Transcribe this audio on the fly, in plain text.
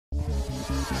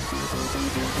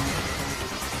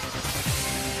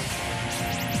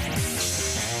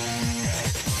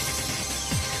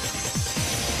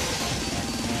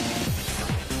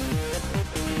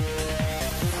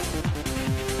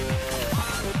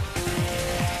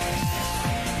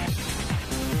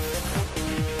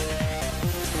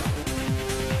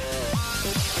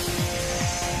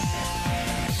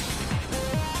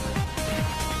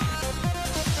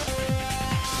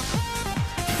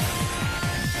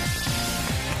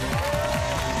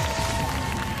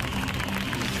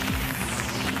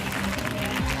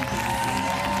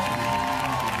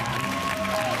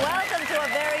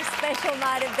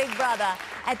night of Big Brother.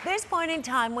 At this point in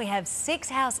time, we have 6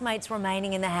 housemates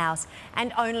remaining in the house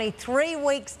and only 3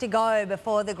 weeks to go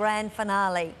before the grand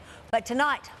finale. But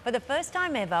tonight, for the first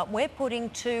time ever, we're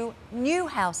putting 2 new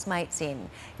housemates in.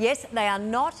 Yes, they are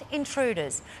not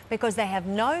intruders because they have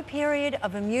no period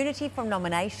of immunity from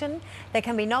nomination. They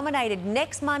can be nominated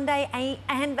next Monday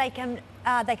and they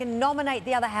can nominate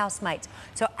the other housemates.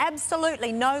 So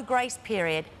absolutely no grace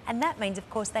period. And that means, of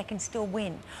course, they can still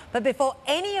win. But before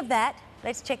any of that,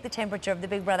 let's check the temperature of the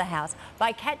Big Brother house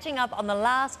by catching up on the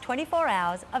last 24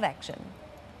 hours of action.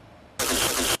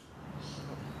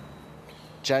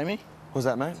 Jamie, what's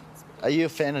that, mate? Are you a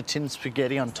fan of tin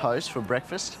spaghetti on toast for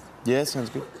breakfast? Yeah, sounds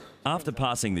good. After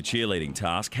passing the cheerleading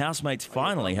task, housemates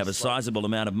finally have a sizable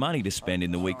amount of money to spend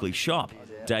in the weekly shop.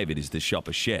 David is the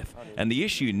shopper chef, and the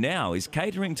issue now is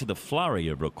catering to the flurry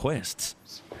of requests.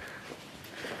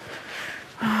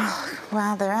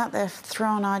 Wow, they're out there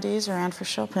throwing ideas around for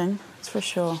shopping, that's for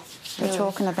sure. They're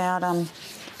talking about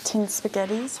tin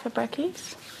spaghettis for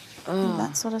brekkies.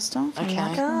 That sort of stuff. Okay.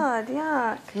 Like God,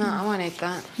 yuck. No, I won't eat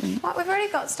that. What, we've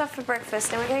already got stuff for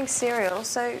breakfast and we're getting cereal,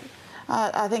 so...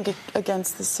 I think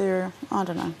against the cereal, I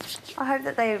don't know. I hope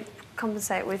that they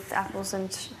compensate with apples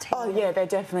and tea. Oh, yeah, they're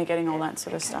definitely getting all that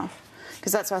sort of stuff.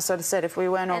 Because that's what I sort of said, if we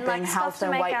weren't all And, being like, health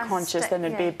and weight conscious, then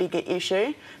it'd be a bigger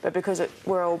issue. But because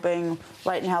we're all being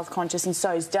weight and health conscious, and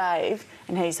so's Dave,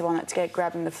 and he's the one that's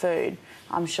grabbing the food,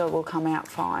 I'm sure we'll come out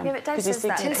fine. Yeah, but Dave says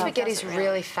that. Tin spaghetti's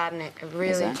really fattening.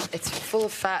 Really, it's full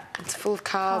of fat. It's full of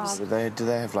carbs. Do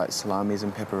they have like salamis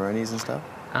and pepperonis and stuff?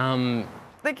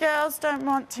 The girls don't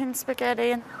want tin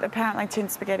spaghetti, and apparently tin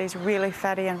spaghetti's really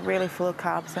fatty and really full of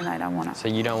carbs, and they don't want it. So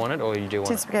you don't want it, or you do want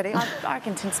tin it? Spaghetti. I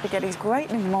reckon tin spaghetti's great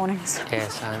in the mornings. Yeah,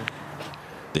 same.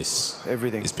 This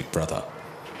Everything is Big Brother.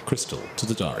 Crystal to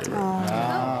the diary room.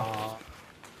 Oh.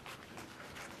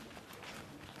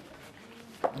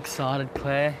 Excited,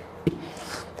 Claire?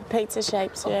 The pizza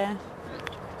shapes, yeah.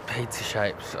 Pizza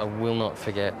shapes, I will not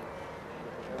forget.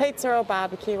 Pizza or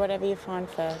barbecue, whatever you find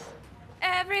first.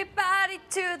 Everybody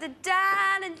to the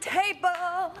dining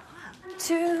table,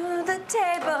 to the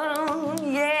table,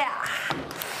 yeah.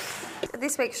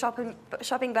 This week's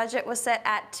shopping budget was set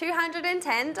at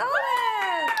 $210.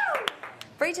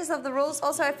 Breaches of the rules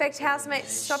also affect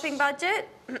housemates' shopping budget.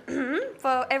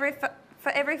 For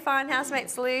every fine,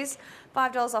 housemates lose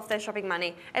 $5 off their shopping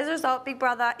money. As a result, Big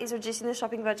Brother is reducing the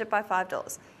shopping budget by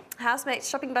 $5. Housemates'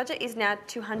 shopping budget is now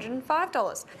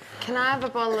 $205. Can I have a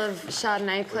bottle of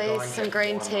Chardonnay, please? Some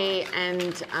green tea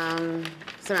and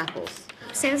some apples.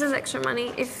 Sends us extra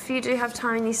money. If you do have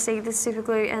time and you see the super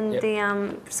glue and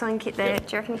the sewing kit there, do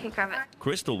you reckon you could grab it?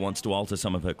 Crystal wants to alter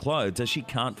some of her clothes as she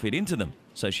can't fit into them,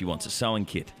 so she wants a sewing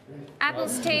kit.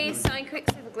 Apples, tea, sewing quick,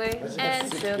 super glue,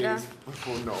 and sugar.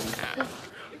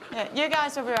 Yeah, you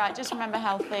guys will be right. Just remember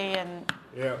healthy and...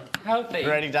 Yeah. Healthy?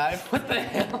 Ready, Dave? What the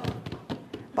hell?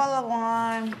 Bottle of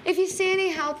wine. If you see any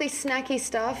healthy, snacky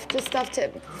stuff, just stuff to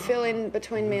fill in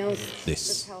between meals.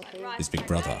 This is Big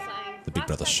Brother. The Big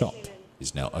Brother shop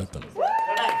is now open.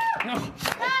 No,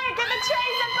 get the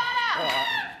cheese and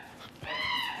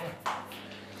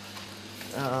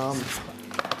butter!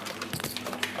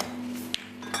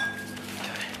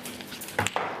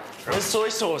 Where's soy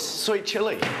sauce? Sweet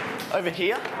chilli. Over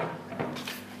here.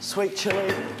 Sweet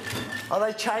chilli. Oh,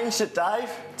 they changed it, Dave.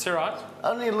 It's all right.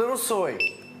 Only a little soy.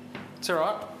 It's all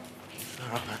right. No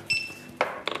offense.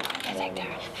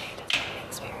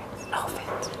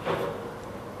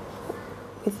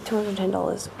 With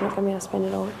 $210, we're not going to be able to spend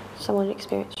it all. Someone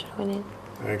experienced should have went in.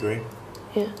 I agree.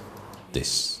 Yeah.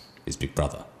 This is Big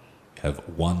Brother. You have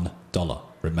 $1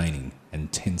 remaining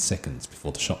and 10 seconds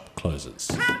before the shop closes.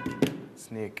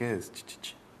 Snickers.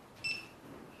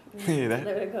 Hear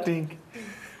that? Ding.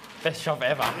 Best shop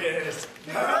ever. Yes.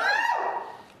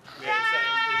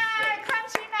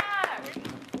 Crunchy nut!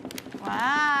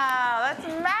 Wow, that's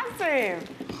massive!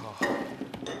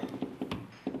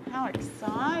 How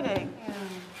exciting.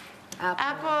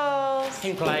 Apples.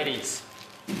 Pink ladies.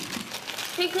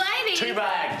 Pink lady! 2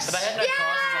 bags. But they had no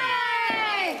prices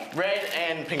on them. Red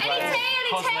and pink Any lady. tea?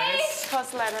 Any Cosmetics.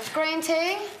 Cost lettuce. Green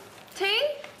tea? tea?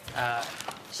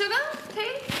 Sugar?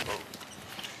 Tea?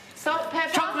 Salt,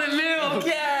 pepper. Chocolate milk!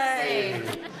 Yay!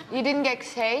 You didn't get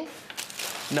tea?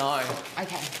 No.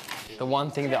 Okay. The one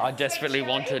thing that I desperately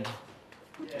wanted.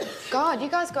 God, you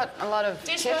guys got a lot of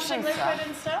chips Dishwashing and liquid stuff.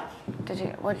 and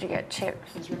stuff. What did you get?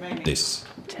 Chips? This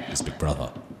is Big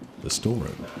Brother. The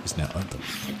storeroom is now open.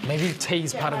 Maybe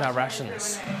tea's part of our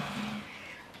rations.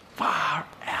 Far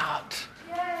out.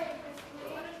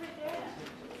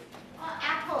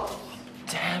 Apples.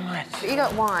 Damn it. you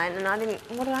got wine and I didn't.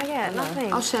 What did I get?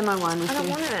 Nothing. I'll share my wine with you. I don't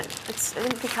want it. It's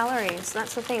empty calories.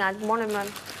 That's the thing. I wanted my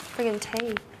friggin'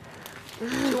 tea.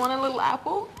 Do you want a little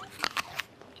apple?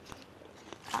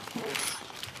 Apples.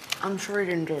 I'm sure you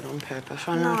didn't do it on purpose.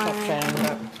 I know, stop saying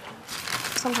that.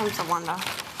 Sometimes I wonder.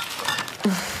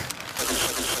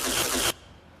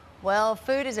 Well,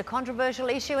 food is a controversial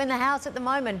issue in the house at the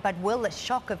moment, but will the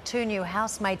shock of 2 new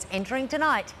housemates entering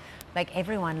tonight make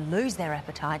everyone lose their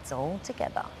appetites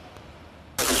altogether?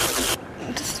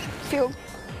 I just feel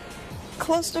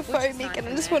claustrophobic and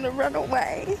I just want to run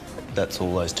away. That's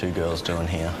all those 2 girls doing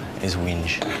here is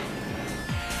whinge.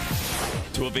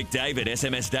 To evict David,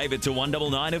 SMS David to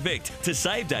 199 evict. To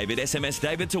save David, SMS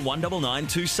David to 199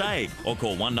 to save. Or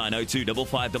call 1902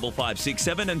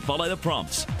 555567 and follow the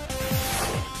prompts.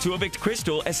 To evict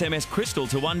Crystal, SMS Crystal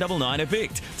to 199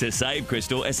 evict. To save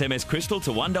Crystal, SMS Crystal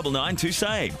to 199 to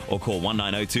save. Or call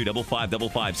 1902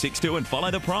 555562 and follow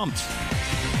the prompts.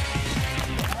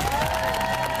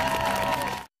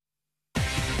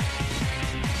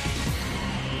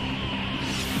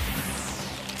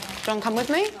 Do you want to come with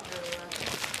me?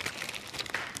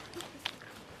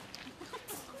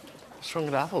 What's wrong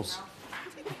with apples?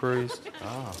 Bruised.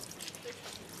 Oh.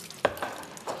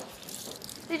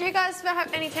 Did you guys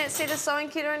have any chance to see the sewing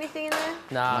kit or anything in there?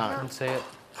 Nah, I couldn't see it.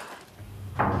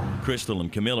 Crystal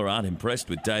and Camilla aren't impressed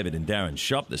with David and Darren's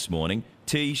shop this morning.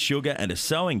 Tea, sugar and a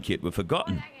sewing kit were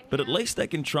forgotten. But at least they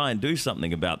can try and do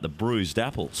something about the bruised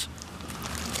apples.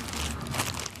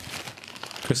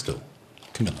 Crystal,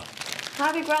 Camilla.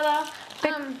 Hi, big brother.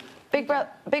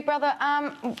 Big brother,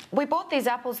 we bought these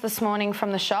apples this morning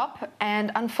from the shop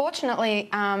and unfortunately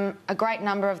a great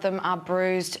number of them are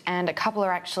bruised and a couple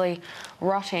are actually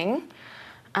rotting.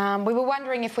 We were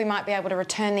wondering if we might be able to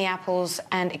return the apples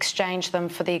and exchange them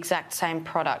for the exact same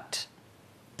product.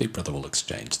 Big Brother will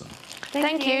exchange them.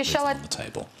 Thank you. Shall I? On the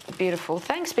table. Beautiful.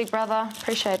 Thanks, Big Brother.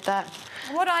 Appreciate that.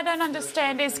 What I don't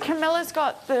understand is Camilla's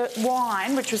got the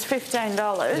wine, which was $15.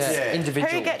 Yeah,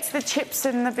 individual. Who gets the chips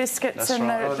and the biscuits and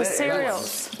the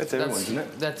cereals? That's everyone's, isn't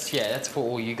it? That's for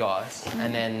all you guys,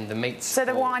 and then the meats. So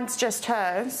the wine's just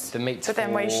hers. The meats. But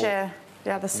then we for- share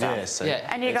the other stuff. Yeah, so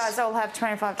Yeah. And you guys all have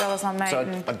 $25 on meat. So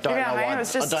and, I you don't know know what I mean? why. It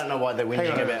was just, I don't know why they're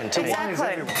whinging about tea.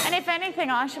 exactly. And if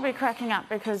anything, I should be cracking up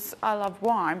because I love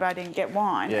wine, but I didn't get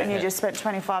wine, Yeah. and you just spent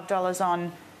 $25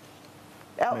 on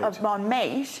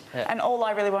meat, Yeah. and all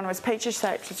I really wanted was peaches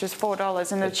shapes, which was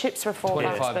 $4, and the chips were $4.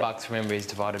 $25, remember, is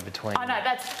divided between. I know,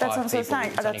 that's what I'm people.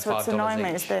 saying. It's That's only what's $5 annoying me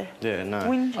each. is the Yeah, no,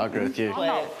 whinging. I agree with you.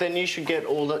 Then you should get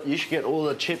all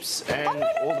the chips and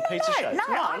all the pizza shapes. No,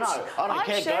 I don't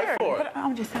care. sharing, Go for it. but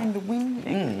I'm just saying the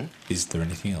whinging. Is there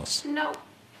anything else? No.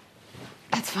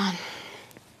 That's fine.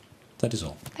 That is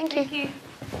all. Thank you.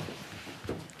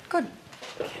 Good.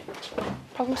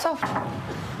 Problem solved.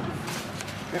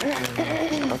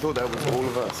 I thought that was all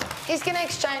of us. He's going to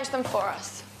exchange them for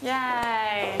us.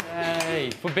 Yay! Hey,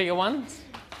 for bigger ones.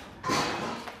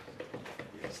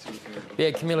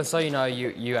 Yeah, Camilla, so you know,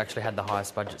 you actually had the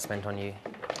highest budget spent on you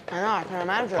I know, I can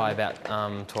imagine. by about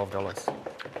 $12.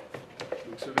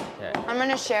 Yeah. I'm going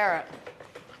to share it.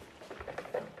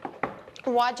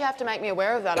 Why'd you have to make me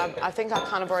aware of that? I think I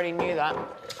kind of already knew that.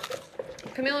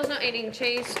 Camilla's not eating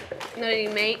cheese, not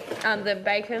eating meat, the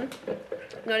bacon,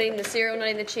 not eating the cereal, not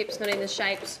eating the chips, not eating the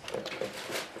shapes.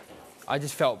 I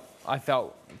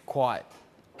felt quite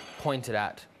pointed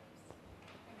at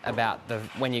about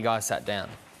when you guys sat down.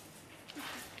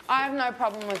 I have no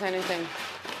problem with anything.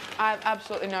 I have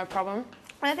absolutely no problem.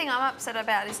 The only thing I'm upset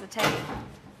about is the tea.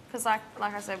 Because like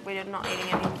I said, we're not eating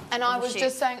any. And I was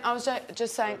just saying,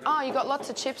 oh, you got lots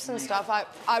of chips and stuff.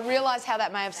 I realised how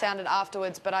that may have sounded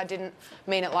afterwards, but I didn't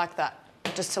mean it like that.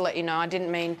 Just to let you know, I didn't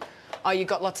mean, oh, you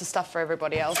got lots of stuff for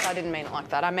everybody else. I didn't mean it like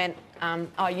that. I meant,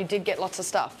 oh, you did get lots of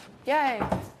stuff. Yay.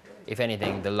 If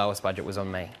anything, the lowest budget was on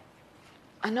me.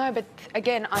 I know, but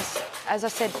again, as I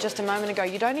said just a moment ago,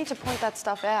 you don't need to point that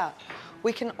stuff out.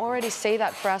 We can already see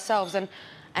that for ourselves, and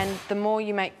the more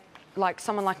you make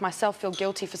someone like myself feel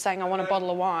guilty for saying I want a bottle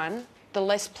of wine, the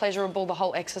less pleasurable the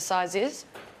whole exercise is.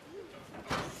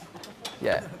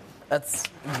 Yeah, that's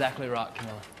exactly right,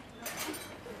 Camilla.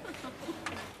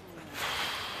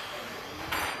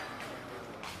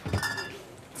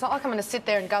 It's not like I'm going to sit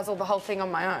there and guzzle the whole thing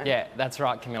on my own. Yeah, that's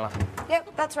right, Camilla.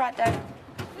 Yep, that's right, Dave.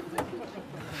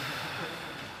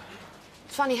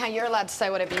 It's funny how you're allowed to say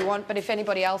whatever you want, but if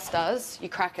anybody else does, you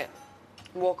crack it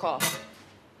and walk off.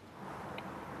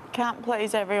 Can't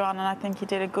please everyone, and I think you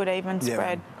did a good even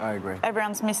spread. I agree.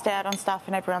 Everyone's missed out on stuff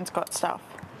and everyone's got stuff.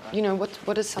 You know,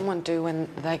 what does someone do when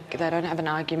they don't have an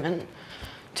argument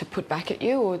to put back at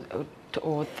you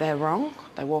or they're wrong?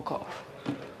 They walk off.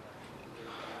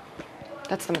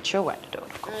 That's the mature way to do it,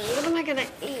 of course. What am I going to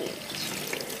eat?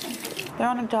 They're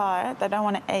on a diet, they don't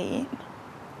want to eat.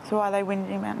 So why are they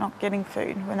whinging about not getting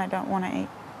food when they don't want to eat?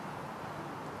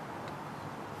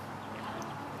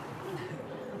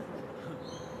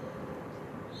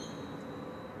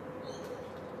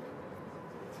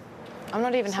 I'm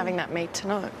not even having that meat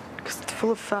tonight because it's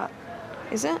full of fat.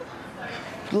 Is it?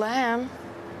 Lamb.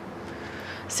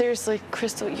 Seriously,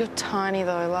 Crystal, you're tiny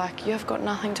though. Like, you've got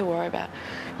nothing to worry about.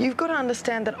 You've got to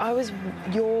understand that I was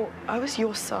your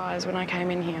size when I came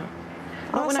in here.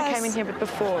 Not when I came in here, but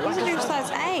before. I was doing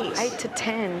size 8. 8 to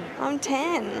 10. I'm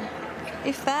 10.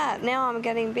 If that. Now I'm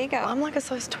getting bigger. I'm like a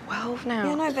size 12 now.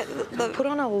 Yeah, no, but put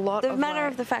on a lot the of matter weight.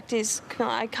 of the fact is,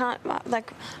 I can't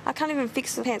even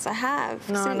fix the pants I have.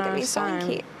 No, so no, get me same.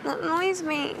 sewing kit. That annoys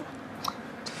me.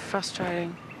 It's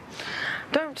frustrating.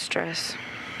 Don't stress.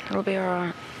 It'll be all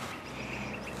right.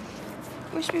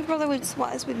 Wish Big Brother would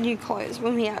supply us with new clothes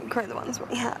when we outgrow the ones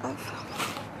we have.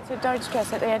 So don't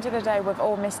stress, at the end of the day, we've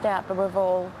all missed out, but we've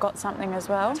all got something as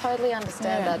well. Totally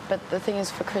understand that, but the thing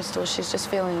is for Crystal, she's just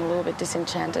feeling a little bit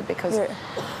disenchanted because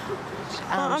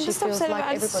I'm she just feels upset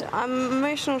like about it. I'm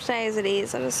emotional today as it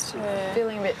is. I just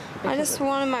feeling a bit... I just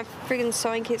wanted my friggin'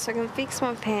 sewing kit so I can fix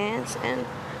my pants, and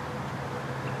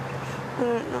I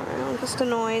don't know, I'm just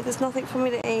annoyed. There's nothing for me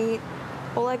to eat.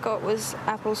 All I got was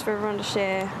apples for everyone to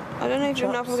share. I don't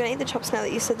even know if I'm going to eat the chops now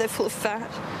that you said they're full of fat.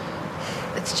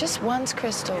 It's just once,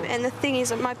 Crystal. And the thing is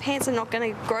that my pants are not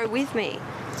going to grow with me.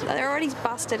 They're already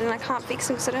busted and I can't fix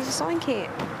them because I don't have a sewing kit.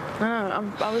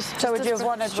 No, I was... So would you have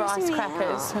wanted stressing rice me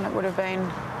crackers out. and it would have been...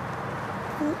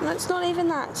 No, it's not even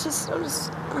that. It's just,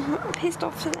 I'm pissed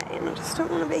off today and I just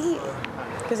don't want to be here.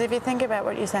 Because if you think about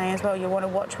what you're saying as well, you want to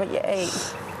watch what you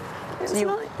eat. It's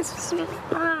not, it's just,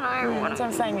 I don't know. That's what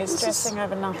I'm saying, you're stressing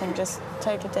over nothing, just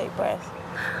take a deep breath.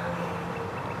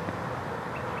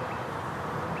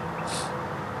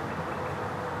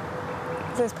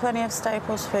 There's plenty of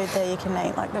staples food there you can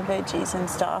eat, like the veggies and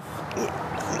stuff. Yeah,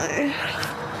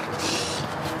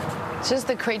 It's just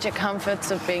the creature comforts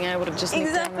of being able to just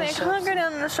nip down exactly. the I shops. can't go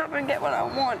down to the shop and get what I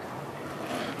want.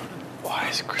 Why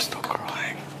is Crystal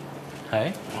crying?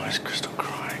 Hey? Why is Crystal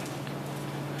crying?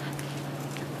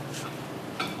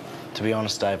 To be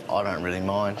honest, Dave, I don't really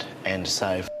mind, and to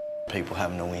save people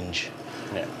having to whinge.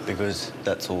 Yeah. Because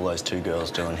that's all those two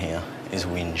girls doing here, is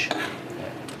whinge.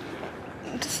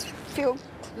 I just feel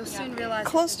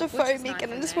claustrophobic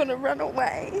and I just want to run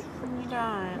away. You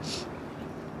don't.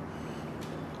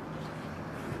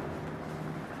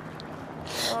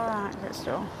 All right,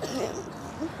 Crystal.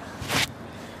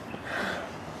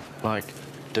 Like,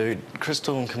 dude,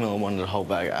 Crystal and Camilla wanted a whole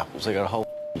bag of apples. They got a whole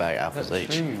bag of apples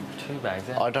each. Two bags,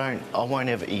 yeah. I won't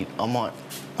ever eat. I might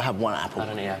have one apple. I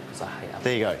don't eat apples, I hate apples.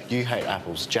 There you go. You hate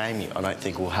apples. Jamie, I don't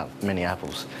think will have many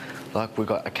apples. Like, we've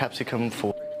got a capsicum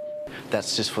for...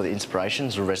 That's just for the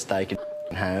inspirations. The rest they can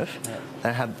have. Yeah.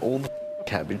 They have all the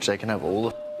cabbage. They can have all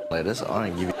the lettuce. I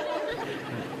don't give a...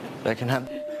 They can have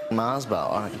Mars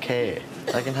bar. I don't care.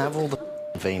 They can have all the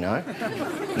vino.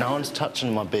 No one's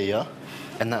touching my beer,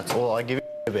 and that's all I give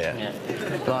a about. Yeah.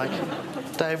 Like,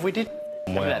 Dave, we did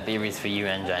Maybe that beer is for you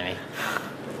and Jamie.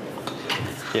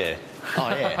 Yeah. Oh,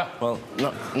 yeah. Well,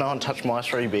 no one touched my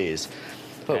 3 beers.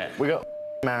 But Yeah. we got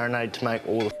marinade to make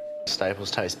all the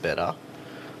staples taste better.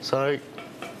 So,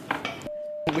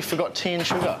 we forgot tea and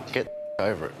sugar. Get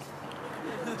over it.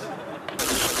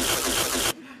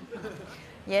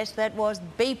 Yes, that was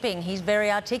beeping. He's very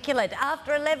articulate.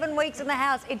 After 11 weeks in the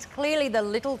house, it's clearly the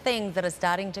little things that are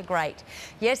starting to grate.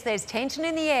 Yes, there's tension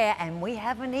in the air, and we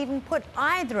haven't even put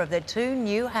either of the 2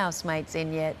 new housemates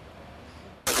in yet.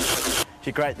 If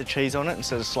you grate the cheese on it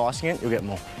instead of slicing it, you'll get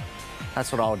more.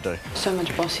 That's what I would do. So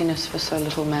much bossiness for so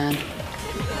little man.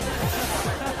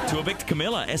 To evict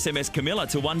Camilla, SMS Camilla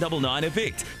to 199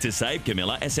 evict. To save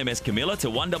Camilla, SMS Camilla to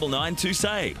 199 to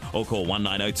save. Or call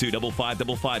 1902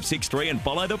 555563 and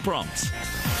follow the prompts.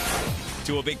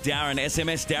 To evict Darren,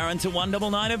 SMS Darren to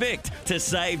 199 evict. To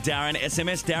save Darren,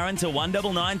 SMS Darren to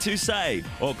 199 to save.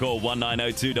 Or call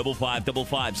 1902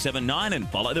 555579 and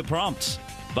follow the prompts.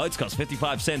 Boats cost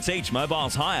 55 cents each.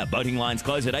 Mobiles higher. Boating lines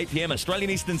close at 8 p.m. Australian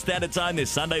Eastern Standard Time this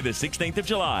Sunday, the 16th of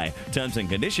July. Terms and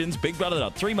conditions,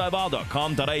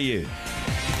 bigbrother.3mobile.com.au.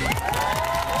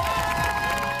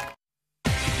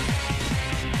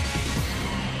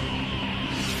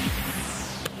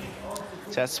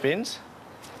 See how it spins?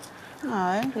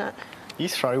 No. No. You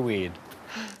throw weird.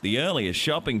 The earlier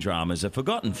shopping dramas are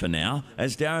forgotten for now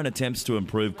as Darren attempts to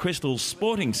improve Crystal's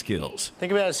sporting skills.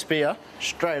 Think about a spear,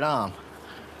 straight arm.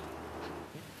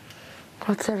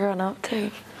 What's everyone up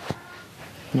to?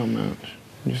 Not much.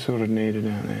 You sort of need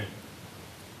it out there.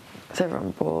 Is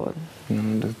everyone bored?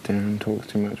 No, just Darren talks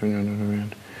too much when you're not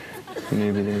around. You need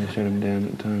to be there to shut him down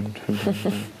at times.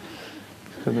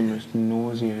 It's got the most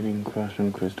nauseating crush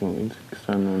on Crystal. It's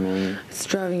so annoying. It's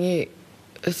driving you.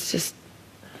 It's just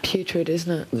putrid,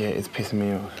 isn't it? Yeah, it's pissing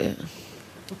me off. Yeah.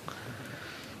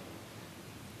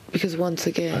 Because once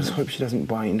again... I just hope she doesn't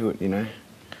buy into it, you know?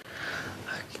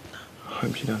 I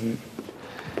hope she doesn't.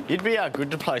 You'd be good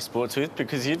to play sports with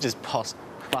because you'd just bust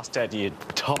out your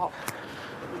top.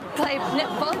 Play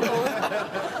volleyball.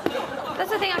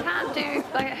 That's the thing I can't do.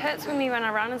 Like, it hurts me when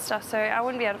I run and stuff, so I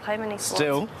wouldn't be able to play many sports.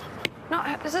 Still? No,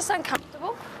 is this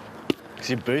uncomfortable? Because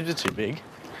your boobs are too big.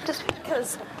 Just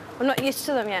because I'm not used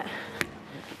to them yet.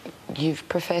 You've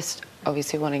professed,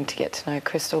 obviously, wanting to get to know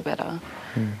Crystal better.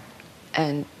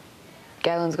 And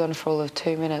Galen's gone for all of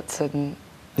 2 minutes and...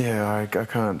 Yeah, I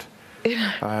can't.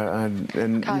 And Can't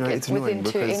you know, get it's annoying within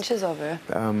 2 because, inches of her.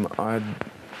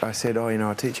 I said, oh, you know,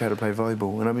 I'll teach you how to play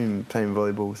volleyball. And I've been playing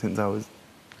volleyball since I was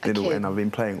little, and I've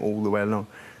been playing all the way along.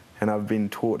 And I've been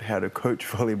taught how to coach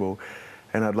volleyball.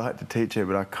 And I'd like to teach her,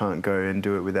 but I can't go and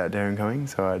do it without Darren coming,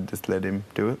 so I just let him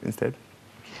do it instead.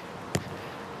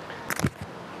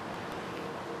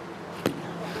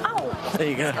 Oh! There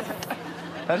you go.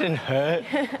 That didn't hurt.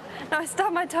 No, I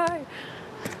stubbed my toe.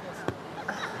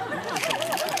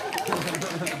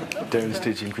 Darren's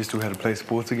teaching Crystal how to play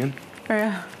sports again.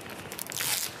 Yeah.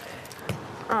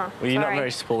 Oh, Were you not sorry.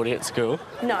 very sporty at school?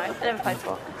 No, I never played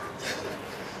sport.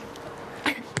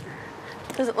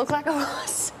 Does it look like I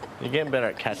was? You're getting better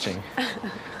at catching.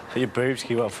 Your boobs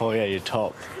keep up falling out your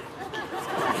top.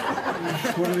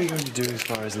 What are we going to do as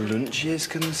far as lunch is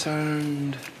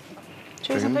concerned?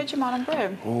 Cheese and Vegemite and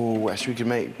bread. Oh, actually we could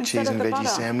make Instead cheese of and the veggie butter.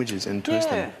 sandwiches and toast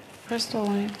Yeah. them. Crystal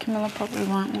and Camilla probably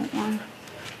won't want one.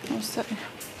 We'll see.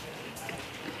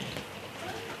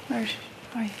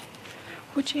 Oh,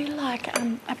 would you like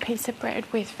a piece of bread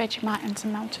with Vegemite and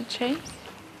some melted cheese?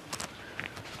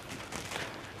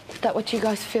 Is that what you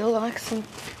guys feel like? Some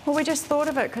Well, we just thought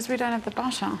of it because we don't have the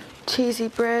butter. cheesy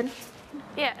bread?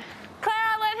 Yeah. Claire,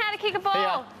 I learned how to kick a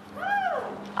ball.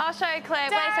 I'll show you, Claire.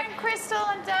 Wait a Darren, sec. Crystal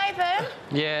and David,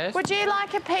 Yes. would you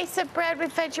like a piece of bread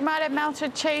with Vegemite and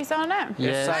melted cheese on it?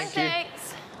 Yes. Thank you.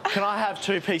 Thanks. Can I have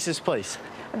 2 pieces, please?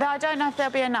 Though I don't know if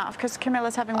there'll be enough because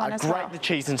Camilla's having one as Grate well. the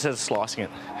cheese instead of slicing it,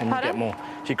 and you'll Pardon? get more.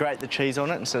 If you grate the cheese on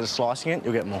it instead of slicing it,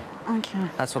 you'll get more. Okay.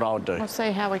 That's what I would do. We'll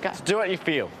see how we go. Do what you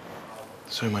feel.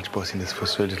 So much bossiness for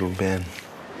so little man.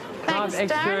 Can I have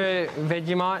Thanks, Darren. extra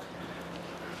Vegemite?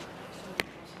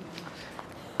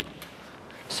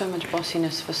 So much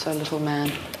bossiness for so little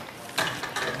man.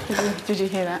 Did you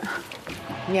hear that?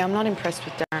 Yeah, I'm not impressed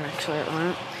with Darren actually at the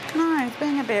moment. No, he's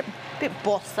being a bit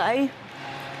bossy.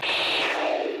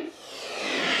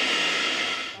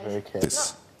 Okay.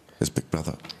 This is Big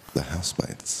Brother. The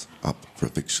housemates up for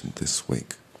eviction this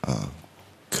week are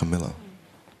Camilla,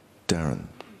 Darren,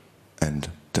 and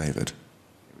David.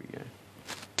 Here we go.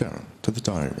 Darren, to the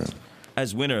diary room.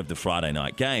 As winner of the Friday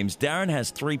night games, Darren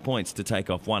has 3 points to take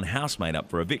off one housemate up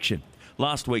for eviction.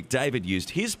 Last week, David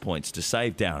used his points to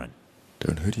save Darren.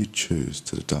 Darren, who do you choose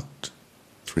to deduct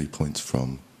 3 points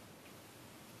from?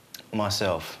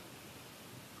 Myself.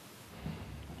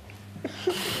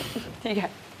 There you go.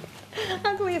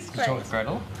 Ugliest face.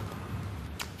 Gretel.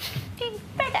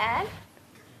 Dad.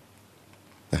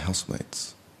 The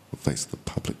housemates will face the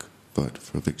public vote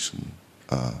for eviction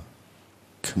are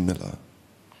Camilla,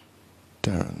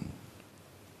 Darren,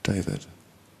 David,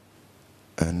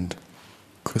 and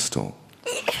Crystal.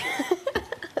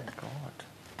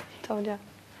 Told you.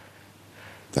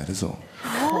 That is all.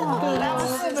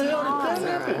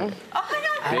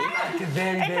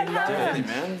 Very, very low.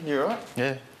 Man, you alright?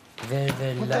 Yeah. Very,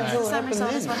 very low. Same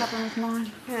result as what happened with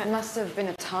mine. It must have been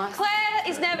a tight. Claire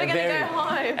is never going to go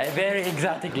home. A very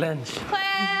exotic lunch.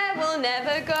 Claire will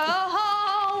never go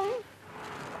home.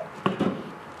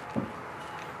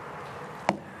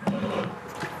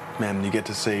 Man, you get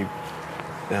to see,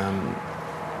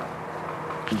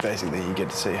 basically you get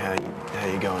to see how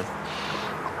you're going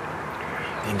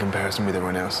in comparison with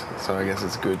everyone else. So I guess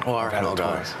it's good. Well, I reckon I'll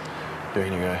go. Do you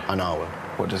reckon you go? I know I will.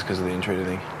 What, just because of the intruder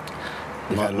thing?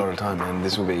 You've had a lot of time, man.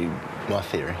 This will be... My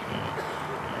theory.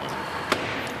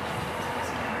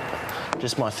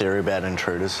 Just my theory about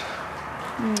intruders.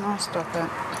 I'll stop it.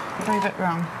 Prove it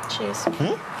wrong. Cheers.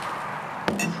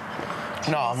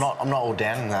 No, I'm not all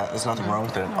down in that. There's nothing wrong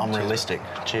with it. I'm realistic.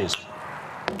 Cheers.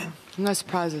 No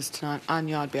surprises tonight. I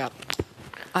knew I'd be up.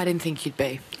 I didn't think you'd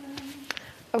be.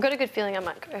 I've got a good feeling I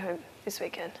might go home this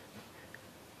weekend.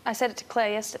 I said it to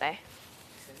Claire yesterday.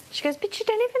 She goes, but you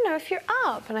don't even know if you're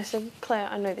up. And I said, Claire,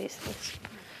 I know these things.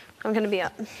 I'm going to be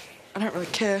up. I don't really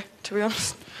care, to be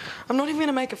honest. I'm not even going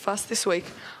to make a fuss this week.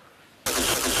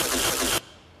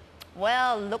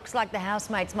 Well, looks like the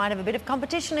housemates might have a bit of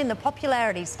competition in the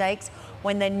popularity stakes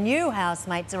when the new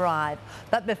housemates arrive.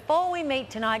 But before we meet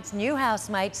tonight's new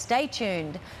housemates, stay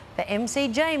tuned for MC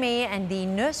Jamie and the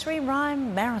Nursery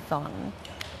Rhyme Marathon.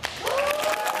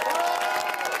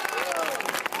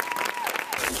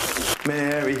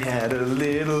 Mary had a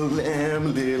little lamb, a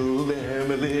little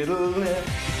lamb, a little lamb.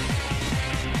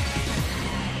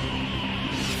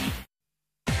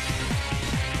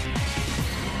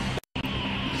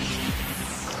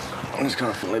 I'm just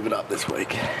going to live it up this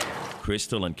week.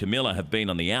 Crystal and Camilla have been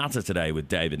on the outer today with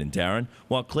David and Darren,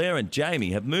 while Claire and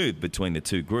Jamie have moved between the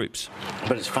two groups.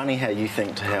 But it's funny how you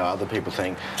think to how other people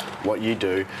think. What you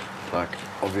do, like,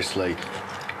 obviously,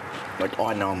 like,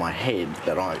 I know in my head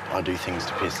that I do things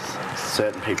to piss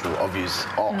certain people obvious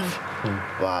off.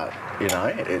 But, you know,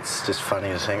 it's just funny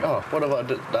to think, oh, what have I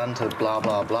done to blah,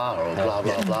 blah, blah, or blah,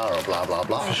 blah, blah, or blah, blah,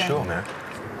 blah. For sure, man.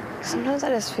 Sometimes I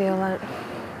just feel like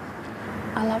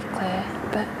I love Claire,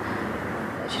 but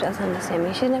she doesn't understand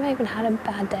me. She's never even had a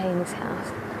bad day in this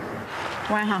house.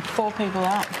 Wow, 4 people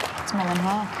up. It's more than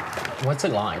half. What's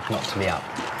it like not to be up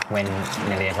when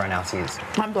nearly everyone else is?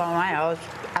 I'm blown away. I was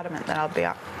adamant that I'd be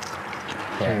up.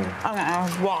 Yeah. I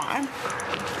don't know why.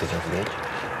 Because you're a bitch.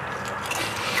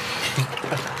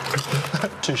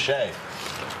 Touché.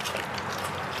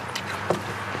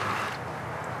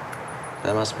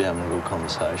 They must be having a good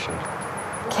conversation.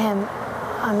 Cam,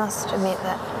 I must admit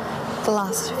that the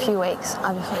last few weeks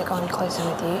I've definitely gone closer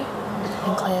with you,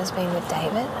 and Claire's been with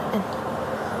David, and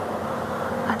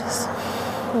I just,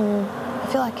 I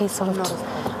feel like he's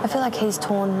I feel like he's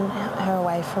torn her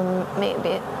away from me a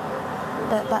bit.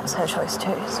 But that's her choice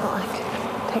too. It's not like it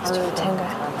takes two to tango.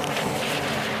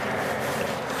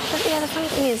 But yeah, the funny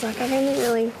thing is, like, I've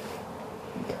only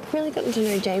really gotten to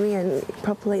know Jamie and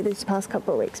properly these past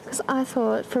couple of weeks, because I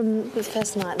thought from the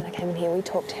first night that I came in here, we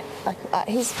talked, like,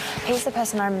 he's the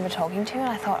person I remember talking to, and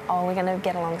I thought, oh, we're going to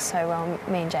get along so well,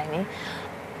 me and Jamie.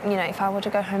 You know, if I were to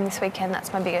go home this weekend,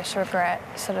 that's my biggest regret,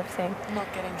 sort of thing.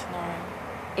 Not getting to know him.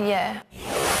 Yeah.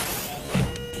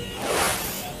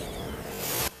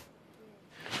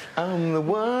 I'm the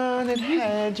one that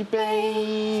had your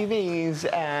baby's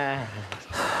eyes.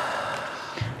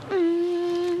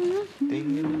 Ding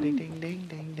ding ding ding ding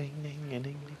ding ding ding ding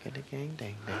ding ding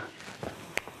ding.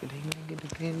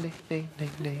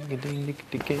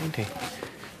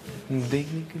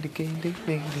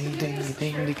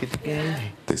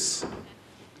 This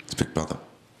is Big Brother.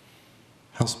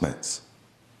 Housemates,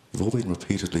 you've all been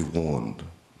repeatedly warned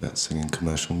about singing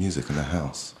commercial music in the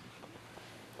house.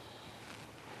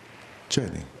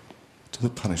 Jamie, to the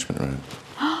punishment room.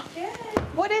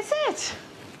 What is it?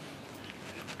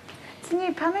 It's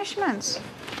new punishments.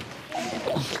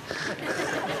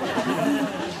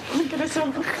 Look at us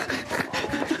all.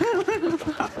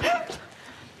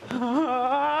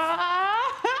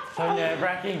 So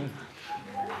nerve-wracking.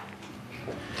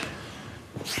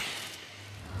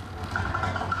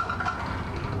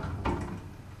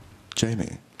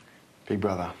 Jamie. Big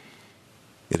Brother.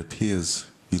 It appears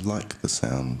you like the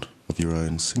sound of your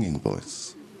own singing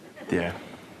voice. Yeah,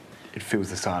 it fills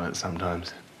the silence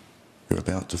sometimes. You're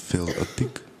about to fill a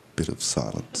big bit of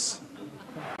silence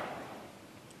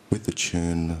with the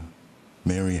tune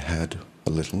Mary Had a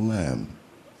Little Lamb.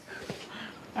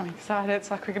 I'm excited. It's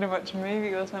like we're going to watch a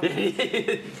movie or something.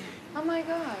 Oh my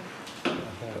God.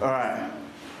 All right.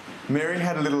 Mary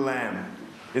had a little lamb.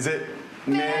 Is it?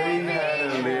 Mary had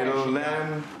a little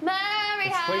lamb.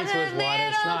 Mary Its fleece was white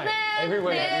as snow.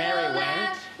 Everywhere that Mary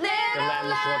went, the lamb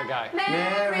was sure to go.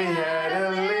 Mary had a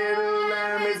little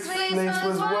lamb. Its fleece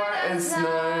was white as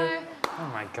snow. Oh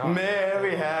my God.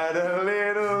 Mary had a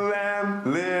little lamb,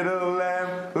 little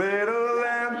lamb, little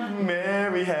lamb.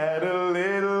 Mary had a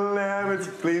little lamb. Its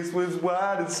fleece was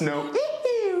white as snow.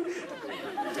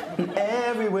 And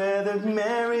everywhere that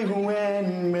Mary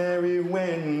went, Mary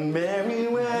went, Mary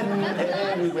went.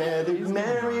 Everywhere that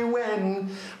Mary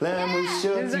went, lamb was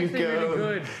sure to go. Really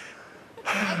good.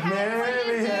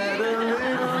 Mary had a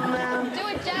little lamb. Do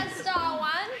a jazz style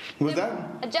one. What's that?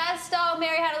 A jazz style,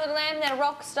 Mary Had a Little Lamb, then a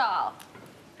rock style.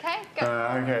 Okay, go.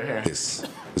 Okay. This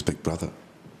is Big Brother.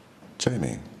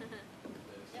 Jamie,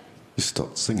 you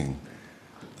stopped singing.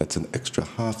 That's an extra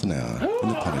half an hour in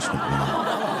the punishment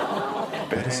room.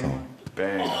 Better song.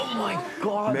 Bang. Oh my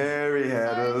God. Mary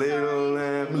had a little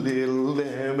lamb, little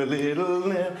lamb, a little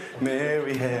lamb.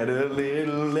 Mary had a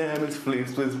little lamb, its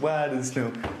fleece was white as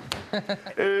snow.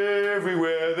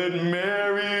 Everywhere that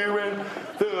Mary went,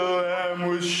 the lamb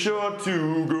was sure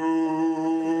to go.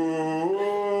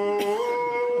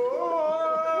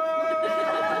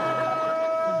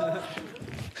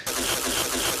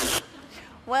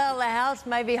 Well, the house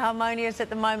may be harmonious at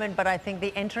the moment, but I think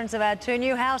the entrance of our two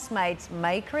new housemates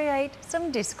may create some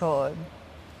discord.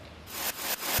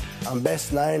 I'm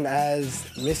best known as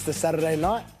Mr. Saturday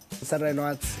Night. Saturday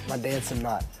night's my dancing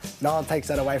night. No one takes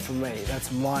that away from me.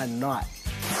 That's my night.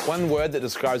 One word that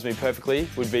describes me perfectly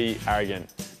would be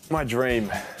arrogant. My dream.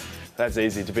 That's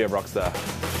easy, to be a rock star.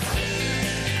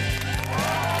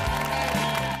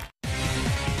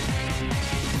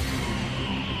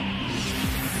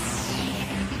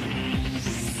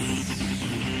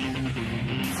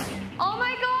 Oh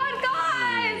my God,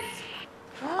 guys!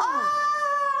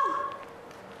 Oh!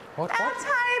 What? Our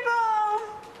table!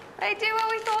 They did what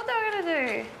we thought they were going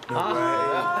to do.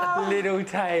 Oh, little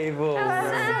table. But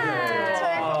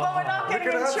we're not getting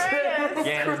intruders.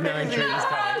 Yeah, there's no intruders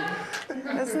time.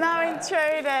 There's no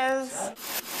intruders.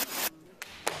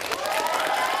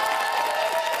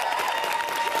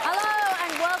 Hello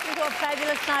and welcome to a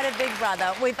fabulous night of Big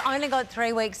Brother. We've only got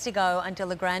 3 weeks to go until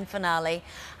the grand finale.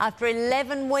 After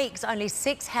 11 weeks, only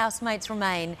 6 housemates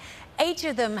remain. Each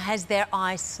of them has their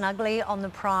eye snugly on the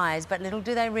prize, but little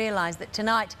do they realise that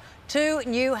tonight 2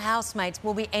 new housemates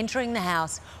will be entering the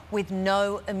house with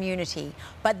no immunity.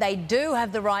 But they do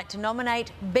have the right to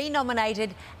nominate, be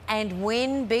nominated and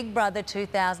win Big Brother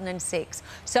 2006.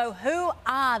 So who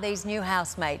are these new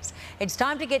housemates? It's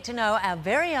time to get to know our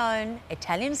very own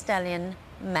Italian stallion,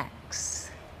 Max.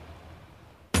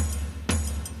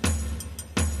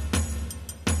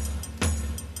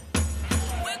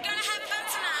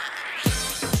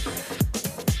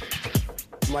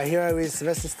 My hero is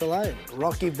Sylvester Stallone,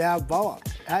 Rocky Balboa.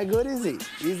 How good is he?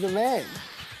 He's the man.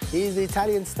 He's the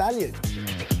Italian stallion.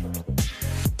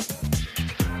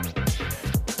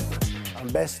 I'm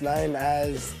best known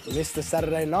as Mr.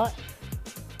 Saturday Night.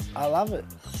 I love it.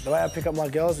 The way I pick up my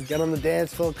girls, get on the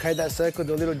dance floor, create that circle,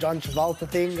 do a little John Travolta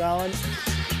thing going.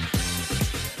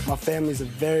 My family's a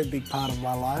very big part of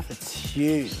my life. It's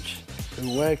huge.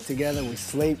 We work together, we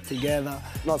sleep together.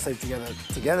 Not sleep together,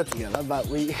 but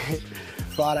we...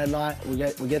 Friday night, we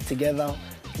get together,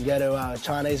 we go to a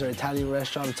Chinese or Italian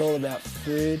restaurant. It's all about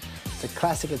food. It's a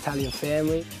classic Italian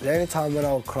family. The only time when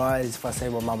I'll cry is if I see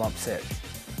my mum upset.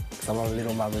 Because I'm a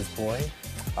little mama's boy.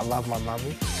 I love my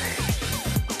mummy.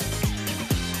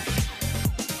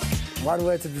 One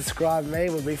word to describe me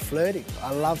would be flirting.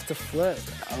 I love to flirt.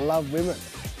 I love women.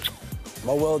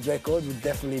 My world record would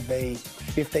definitely be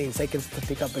 15 seconds to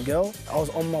pick up a girl. I was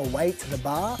on my way to the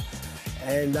bar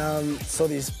and saw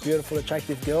this beautiful,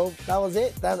 attractive girl. That was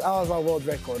it. That was my world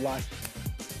record. Like,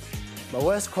 my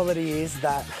worst quality is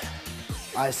that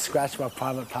I scratch my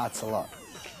private parts a lot.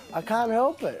 I can't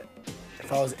help it.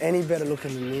 If I was any better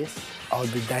looking than this, I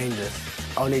would be dangerous.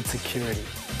 I would need security.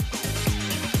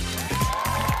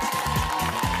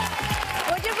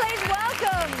 Would you please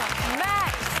welcome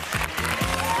Max?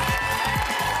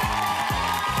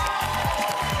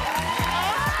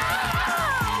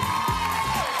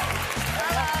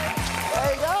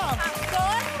 There you go.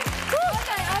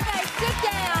 Okay, sit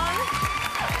down.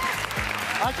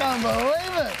 I can't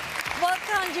believe it. What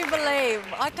can't you believe?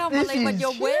 I can't This believe what is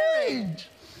you're wearing. huge.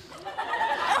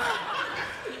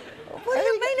 What do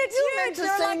you mean it's You huge? meant to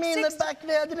There are see like me in the back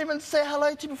there. I didn't even say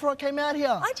hello to you before I came out here.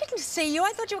 I didn't see you.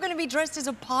 I thought you were going to be dressed as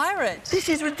a pirate. This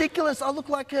is ridiculous. I look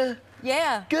like a...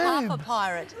 Yeah, Goob. half a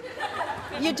pirate.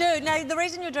 You do. Now, the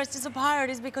reason you're dressed as a pirate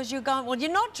is because you're going... Well,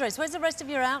 you're not dressed. Where's the rest of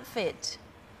your outfit?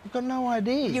 I've got no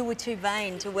idea. You were too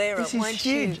vain to wear This it, is weren't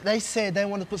huge. you? They said they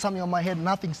want to put something on my head.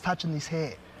 Nothing's touching this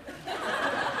hair.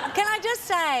 Can I just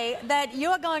say that you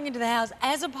are going into the house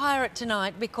as a pirate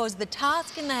tonight because the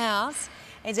task in the house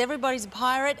is everybody's a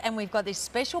pirate and we've got this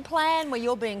special plan where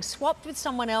you're being swapped with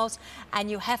someone else and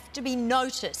you have to be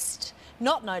noticed.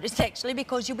 Not noticed, actually,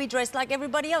 because you'll be dressed like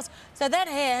everybody else. So that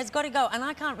hair has got to go, and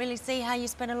I can't really see how you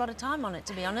spend a lot of time on it,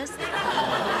 to be honest.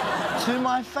 To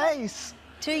my face.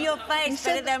 To your face,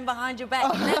 better than behind your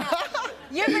back. Now,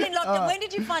 you've been in lockdown. When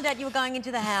did you find out you were going into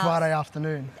the house? Friday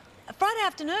afternoon. Friday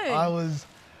afternoon? I was...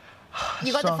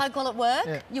 You got the phone call at work?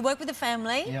 Yeah. You work with a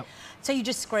family? Yep. So you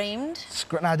just screamed?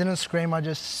 No, I didn't scream. I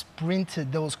just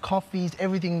sprinted. There was coffees,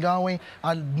 everything going.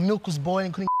 Milk was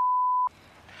boiling, couldn't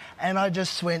and I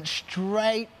just went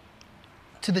straight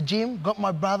to the gym, got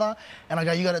my brother, and I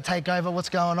go, you got to take over, what's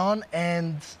going on?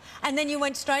 And then you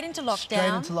went straight into lockdown?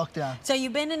 Straight into lockdown. So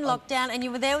you've been in lockdown and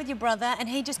you were there with your brother and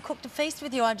he just cooked a feast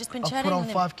with you. I've just been chatting put on with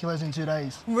him. 5 kilos in 2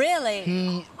 days. Really?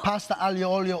 He pasta aglio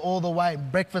olio all the way,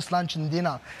 breakfast, lunch and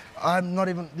dinner. I'm not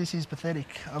even, this is pathetic.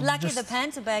 Lucky the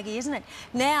pants are baggy, isn't it?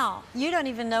 Now, you don't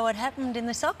even know what happened in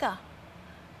the soccer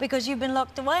because you've been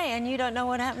locked away and you don't know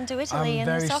what happened to Italy in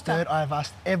the soccer. I'm very stirred. I've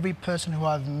asked every person who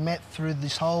I've met through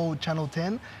this whole Channel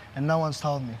 10 and no one's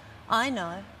told me. I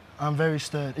know. I'm very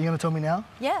stirred. Are you going to tell me now?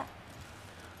 Yeah.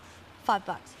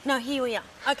 $5. No, here we are.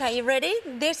 Okay, you ready?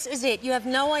 This is it. You have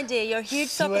no idea. You're a huge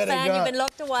soccer fan. You've been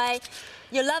locked away.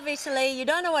 You love Italy. You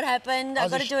don't know what happened.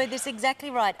 I've got to do this exactly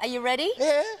right. Are you ready?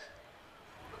 Yeah.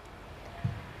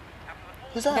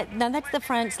 Who's that? No, that's the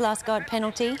France last goal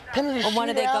penalty. Penalty or one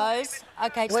of their shootout? goes.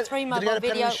 Okay, it's Wait, 3 did mobile they go to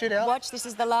video. penalty shootout? Watch, this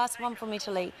is the last one from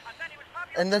Italy.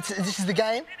 And this is the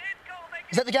game?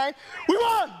 Is that the game? We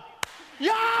won! Yeah!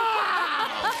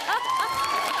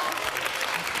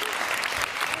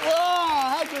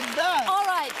 Oh, how good is that? All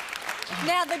right.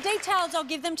 Now, the details, I'll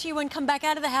give them to you and come back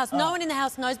out of the house. No one in the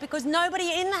house knows because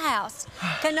nobody in the house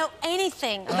can know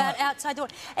anything about outside the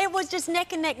world. It was just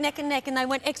neck and neck, and they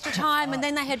went extra time, and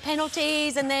then they had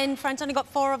penalties, and then France only got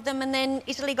 4 of them, and then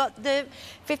Italy got the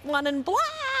 5th one, and blah!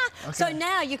 Okay. So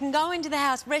now you can go into the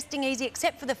house resting easy,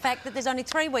 except for the fact that there's only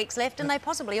 3 weeks left, and they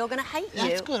possibly are going to hate you.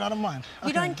 That's good, I don't mind.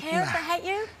 You don't care if they hate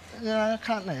you? No, I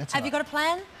can't. No, Have you got a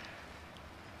plan?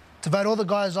 To vote all the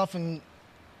guys off and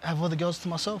have all the girls to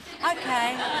myself.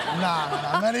 Okay. No,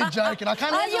 I'm only joking. I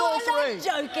can't handle all 3. Are you not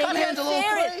joking? Can't handle all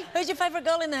 3. Who's your favourite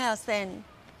girl in the house then?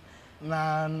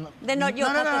 No. They're not your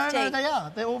cup of tea? No, they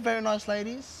are. They're all very nice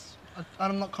ladies.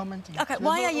 I'm not commenting. Okay,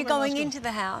 why are you going into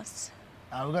the house?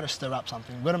 We've got to stir up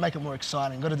something. We've got to make it more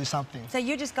exciting. We've got to do something. So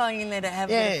you're just going in there to have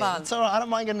a bit of fun? Yeah, it's all right. I don't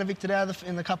mind getting evicted out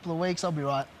in a couple of weeks. I'll be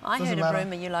right. I heard a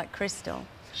rumour you like Crystal.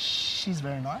 She's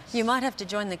very nice. You might have to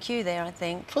join the queue there, I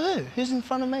think. For who? Who's in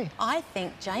front of me? I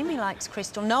think Jamie likes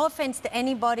Crystal. No offence to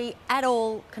anybody at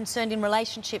all concerned in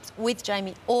relationships with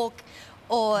Jamie or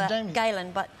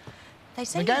Galen, but they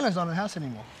say... Galen's not in the house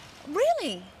anymore.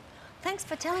 Really? Thanks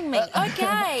for telling me.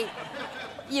 OK.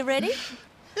 You ready?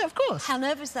 Yeah, of course. How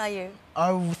nervous are you?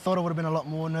 I thought I would have been a lot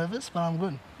more nervous, but I'm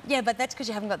good. Yeah, but that's because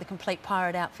you haven't got the complete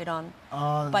pirate outfit on.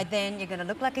 By then, you're going to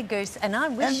look like a goose, and I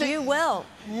wish you well.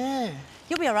 Yeah.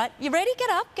 You'll be all right. You ready? Get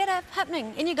up. Get up.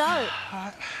 Happening. In you go.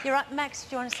 Right. You're right. Max, do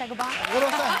you want to say goodbye? What do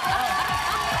I say?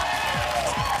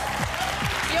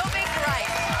 You'll be great.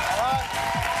 All right.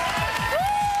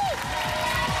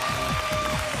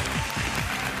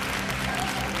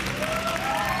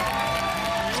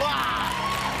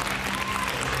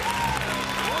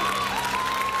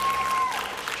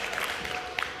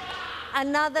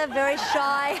 Another very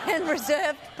shy and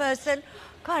reserved person.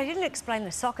 God, I didn't explain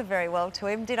the soccer very well to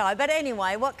him, did I? But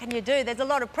anyway, what can you do? There's a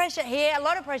lot of pressure here, a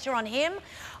lot of pressure on him.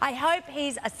 I hope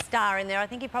he's a star in there. I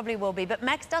think he probably will be. But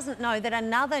Max doesn't know that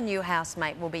another new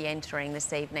housemate will be entering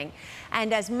this evening.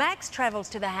 And as Max travels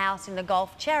to the house in the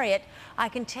Golf Chariot, I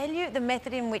can tell you the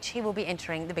method in which he will be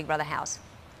entering the Big Brother house.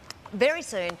 Very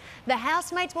soon, the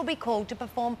housemates will be called to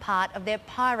perform part of their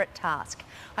pirate task.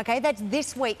 OK, that's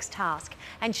this week's task.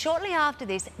 And shortly after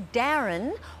this,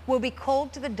 Darren will be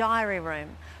called to the diary room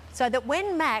so that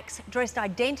when Max, dressed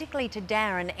identically to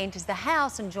Darren, enters the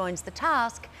house and joins the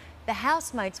task, the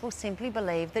housemates will simply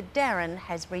believe that Darren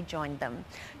has rejoined them.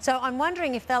 So I'm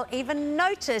wondering if they'll even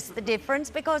notice the difference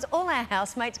because all our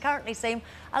housemates currently seem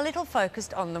a little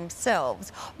focused on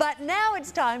themselves. But now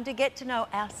it's time to get to know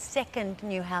our second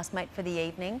new housemate for the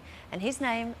evening, and his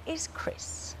name is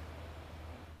Chris.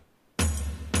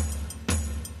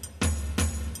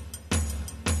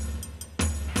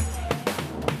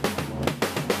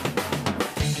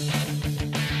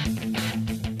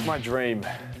 My dream,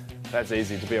 that's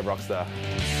easy, to be a rock star.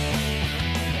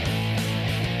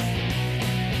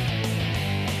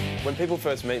 When people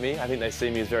first meet me, I think they see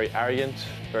me as very arrogant,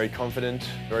 very confident,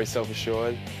 very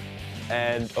self-assured.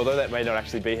 And although that may not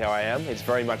actually be how I am, it's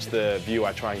very much the view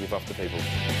I try and give off to people.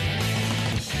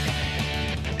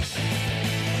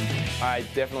 I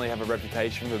definitely have a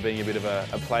reputation for being a bit of a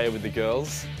player with the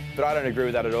girls, but I don't agree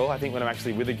with that at all. I think when I'm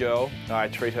actually with a girl, I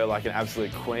treat her like an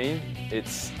absolute queen.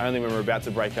 It's only when we're about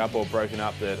to break up or broken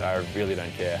up that I really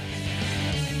don't care.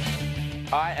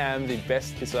 I am the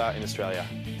best kisser in Australia.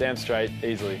 Damn straight,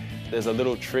 easily. There's a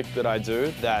little trick that I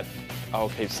do that I'll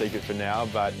keep secret for now,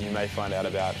 but you may find out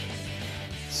about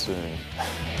soon.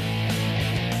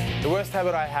 The worst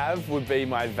habit I have would be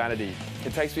my vanity.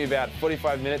 It takes me about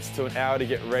 45 minutes to an hour to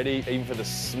get ready, even for the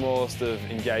smallest of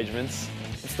engagements.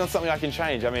 It's not something I can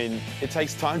change. I mean, it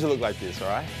takes time to look like this, all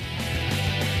right?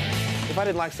 If I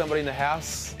didn't like somebody in the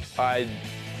house, I'd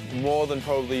more than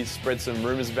probably spread some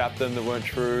rumours about them that weren't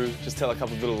true, just tell a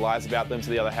couple of little lies about them to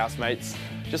the other housemates,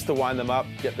 just to wind them up,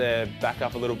 get their back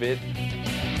up a little bit.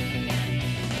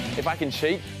 If I can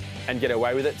cheat and get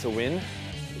away with it to win,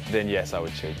 then yes, I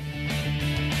would cheat.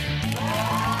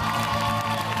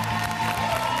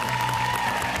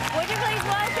 Would you please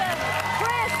welcome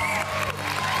Chris?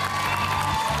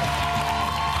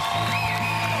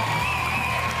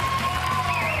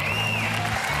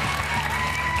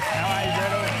 How are you,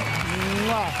 Gretal?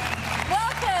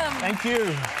 Thank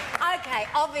you. Okay,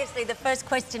 obviously the first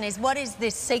question is, what is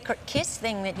this secret kiss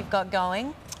thing that you've got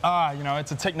going? You know,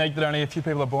 it's a technique that only a few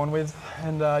people are born with,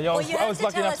 and Well, I you have was to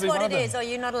lucky tell enough us to be what one it of them. is, or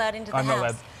you're not allowed into the I'm house. not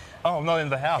allowed. Oh, I'm not in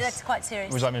the house. That's quite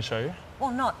serious. Would you like me to show you?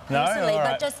 Well, not No? personally, All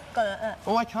but right. just...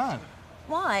 Well, I can't.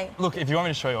 Why? Look, if you want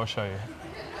me to show you, I'll show you.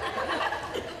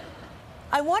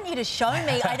 I want you to show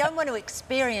me. I don't want to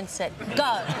experience it.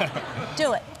 Go.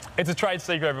 Do it. It's a trade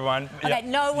secret, everyone. Okay, Yep.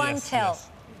 no one Yes, tell. yes.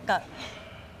 Go.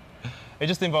 It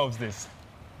just involves this.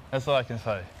 That's all I can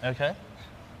say, okay?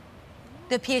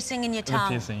 The piercing in your tongue.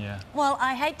 The piercing, yeah. Well,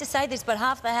 I hate to say this, but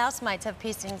half the housemates have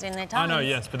piercings in their tongue. I know,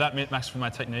 yes, but that matches for my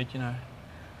technique, you know.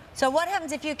 So what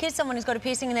happens if you kiss someone who's got a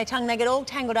piercing in their tongue, they get all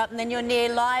tangled up, and then you're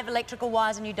near live electrical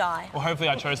wires and you die? Well, hopefully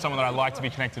I chose someone that I like to be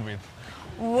connected with.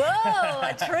 Whoa,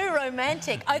 a true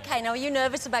romantic. Okay, now are you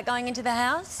nervous about going into the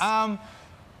house? I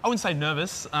wouldn't say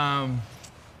nervous.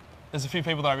 There's a few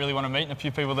people that I really want to meet and a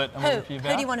few people that I'm Who? iffy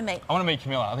about. Who do you want to meet? I want to meet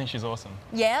Camilla. I think she's awesome.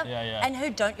 Yeah? Yeah, yeah. And who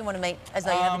don't you want to meet, as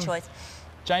though you have a choice?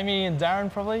 Jamie and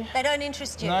Darren, probably. They don't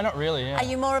interest you? No, not really, yeah. Are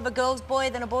you more of a girl's boy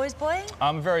than a boy's boy?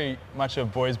 I'm very much a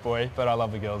boy's boy, but I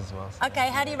love the girls as well. So. Okay,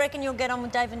 how do you reckon you'll get on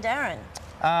with Dave and Darren?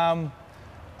 I know,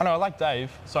 I like Dave.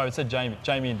 Sorry, it said Jamie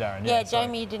and Darren. Yeah, sorry.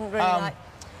 Jamie you didn't really like.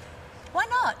 Why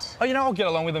not? Oh, you know, I'll get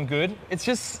along with them good. It's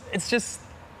just,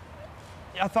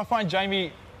 I find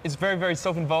Jamie is very, very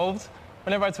self-involved.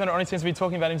 Whenever I turn it on, he seems to be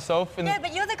talking about himself. And Yeah,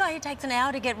 but you're the guy who takes an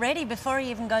hour to get ready before he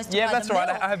even goes to yeah, buy that's the right.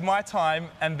 milk. I have my time,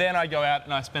 and then I go out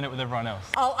and I spend it with everyone else.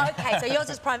 Oh, okay, so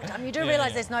yours is private time. You do Yeah, realise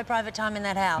yeah. there's no private time in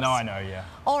that house? No, I know, yeah.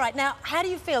 All right, now, how do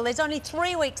you feel? There's only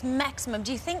 3 weeks maximum.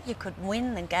 Do you think you could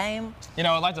win the game? You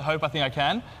know, I'd like to hope I think I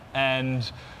can, and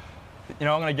you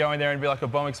know, I'm going to go in there and be like a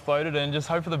bomb exploded and just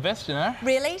hope for the best, you know?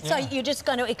 Really? So Yeah. you're just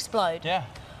going to explode? Yeah.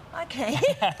 Okay.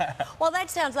 Well, that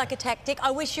sounds like a tactic. I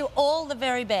wish you all the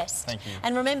very best. Thank you.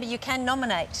 And remember, you can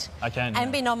nominate. I can, And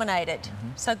yeah. be nominated.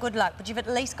 So good luck. But you've at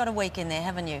least got a week in there,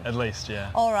 haven't you? At least, yeah.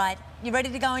 All right. You ready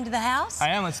to go into the house?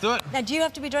 I am, let's do it. Now, do you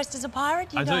have to be dressed as a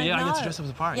pirate? You I do, don't yeah, I get to know. dress up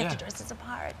as a pirate, You have yeah. to dress as a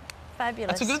pirate.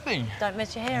 Fabulous. That's a good thing. Don't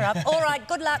mess your hair up. All right,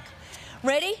 good luck.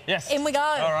 Ready? Yes. In we go.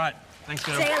 All right. Thanks,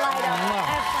 girl. See you later.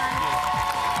 Have fun.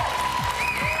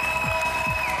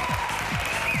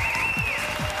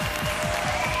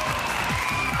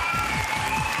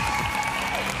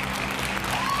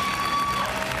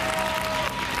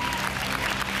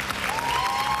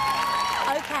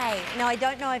 Okay, now I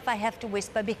don't know if I have to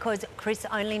whisper because Chris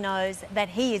only knows that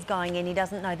he is going in. He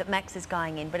doesn't know that Max is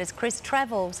going in. But as Chris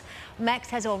travels, Max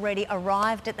has already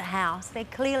arrived at the house. They're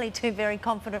clearly two very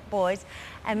confident boys.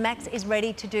 And Max is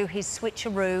ready to do his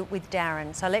switcheroo with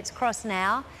Darren. So let's cross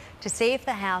now to see if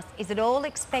the house is at all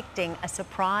expecting a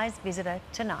surprise visitor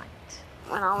tonight.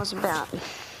 When I was about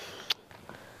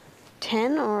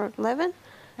 10 or 11.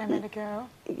 I met a girl.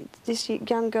 This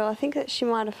young girl, I think that she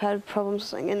might have had problems or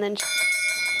something, and then she...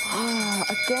 Oh,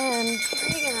 again.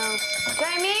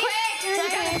 Jamie! Quick!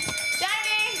 Jamie!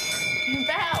 Jamie!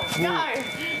 Belle, go!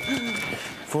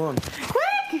 Fawn.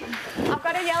 Quick! I've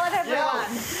got to yell at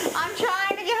everyone. I'm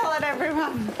trying to yell at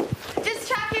everyone. Just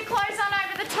chuck your clothes on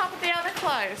over the top of the other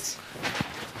clothes.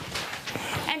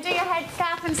 And do your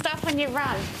headscarf and stuff when you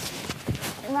run.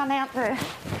 Run out there.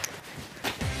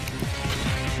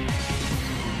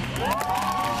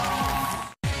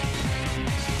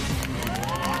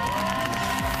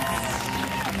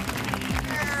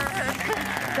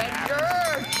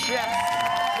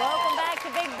 Welcome back to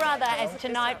Big Brother, as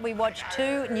tonight we watch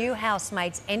two new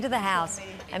housemates enter the house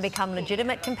and become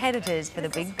legitimate competitors for the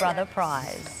Big Brother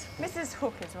prize. Mrs.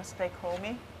 Hook is what they call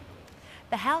me.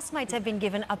 The housemates have been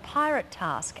given a pirate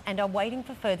task and are waiting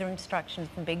for further instructions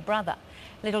from Big Brother.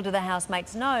 Little do the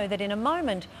housemates know that in a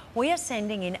moment we are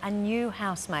sending in a new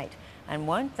housemate. And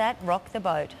won't that rock the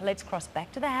boat? Let's cross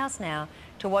back to the house now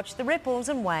to watch the ripples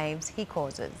and waves he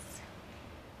causes.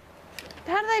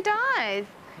 How do they die?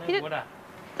 Water.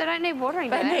 They don't need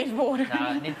watering, do They need water.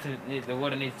 No, the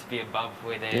water needs to be above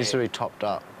where they... It needs to be topped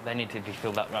up. They need to be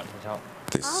filled up right to the top.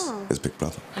 This is Big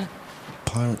Brother.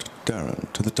 Pirate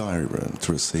Darren to the diary room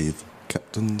to receive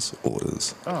captain's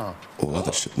orders. Oh. All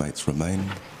other shipmates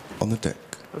remain on the deck.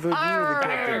 I thought you were the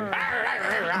captain.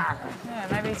 Yeah,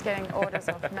 maybe he's getting orders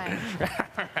off me.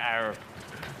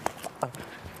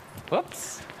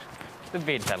 Whoops. The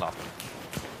beard fell off.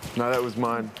 No, that was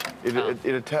mine. It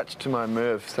attached to my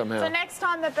Merv somehow. So next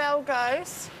time the bell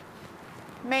goes,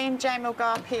 me and Jamie will go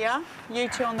up here, you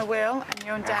two on the wheel, and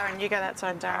you and Darren, you go that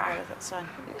side, Darren go that side.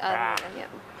 Yeah.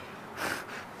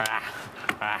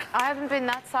 I haven't been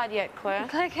that side yet, Claire.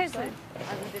 Claire goes I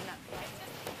haven't been that side.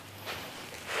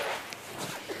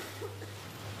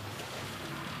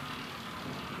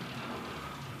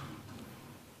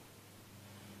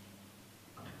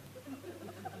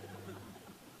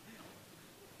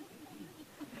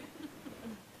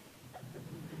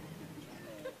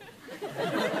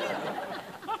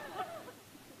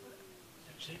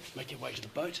 Make your way to the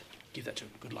boat. Give that to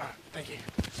him. Good luck. Thank you.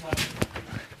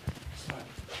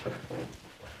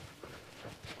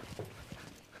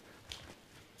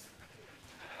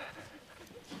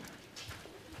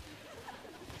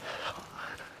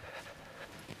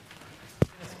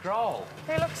 Scroll.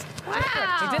 He looks...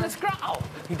 Wow. He's in a scroll.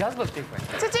 He does look different.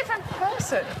 It's a different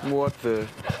person. What the?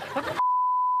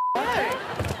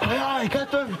 Aye,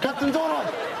 Captain! Captain's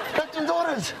orders! Captain's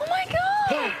orders! Oh my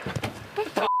God!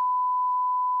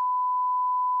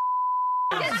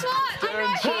 Guess what?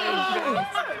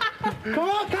 Come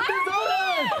on, Captain's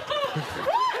orders!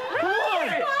 Come on!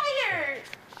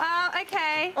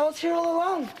 Okay. I was here all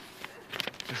along.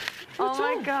 Oh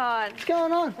my God. What's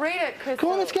going on? Read it, Crystal. Come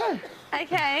on, let's go.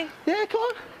 Okay. Yeah, come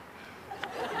on.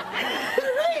 What do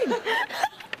you mean?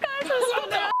 Guys, I'm so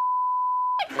down.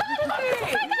 What's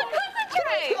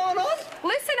going on?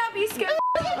 Listen up, you scared.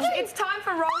 It's time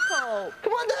for roll call.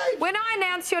 Come on, Dave. When I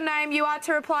announce your name, you are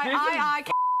to reply, aye,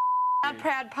 a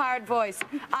proud pirate voice.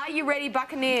 Are you ready,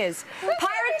 Buccaneers?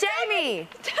 Pirate Jamie.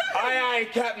 Aye,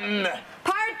 Captain.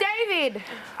 Pirate David.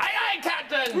 Aye,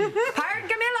 Captain. Pirate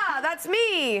Camilla, that's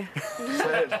me.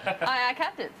 Aye,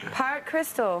 Captain. Pirate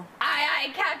Crystal.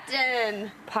 Aye,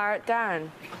 Captain. Pirate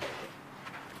Darren.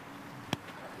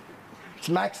 It's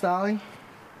Max, darling.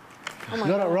 Oh You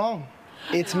got it wrong.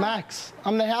 It's Max.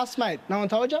 I'm the housemate. No one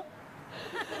told you?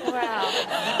 Wow.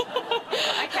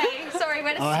 Okay, sorry,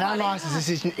 we're just Oh, how nice is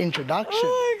this introduction? Oh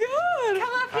my God.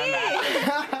 Come up here.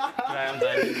 G'day, I'm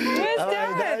David. Where's Hello,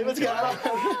 Darren? Dave. What's going on?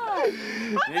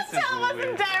 This is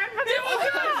weird. Darren, but it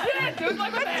was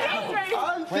like a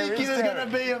I'm thinking it's going to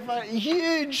be a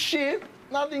huge ship.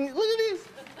 Nothing. Look at this.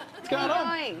 What's going on?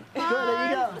 going. Good, there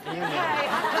you go. Hey,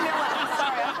 I'm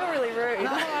sorry, I feel really rude.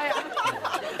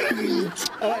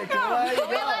 All right, come on. Are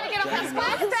we allowed to get off our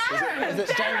spikes, Darren? Is it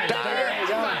Darren?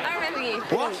 I remember you.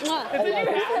 What? Spun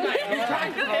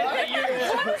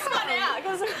out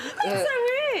because it's so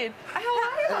weird. How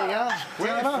are you? There you go.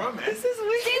 Where are you from, man? This is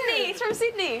weird. Sydney, he's from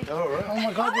Sydney. Oh, right. Oh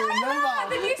my God, you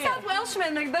remember? The New South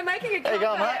Welshmen, they're making a There you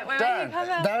go, comeback. mate. We're making a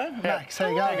comeback. Darren? Max, there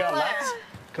you go. There you go, Max.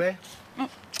 Claire?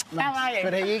 How are you?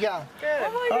 But here you go. Good.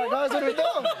 All right, guys, what are we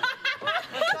doing?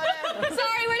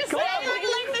 Sorry, we're just standing like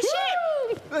leaving the ship.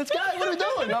 Let's go. What are we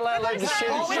doing? Not allowed to leave the ship.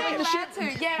 Oh, we're Leave not the ship.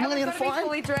 allowed to. Yeah, I'm gonna we've get a got to be fine.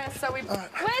 fully dressed, so we...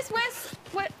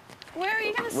 Where are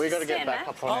you going to stand, We got to get back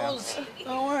Max? up on our...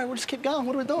 Don't worry, we'll just keep going.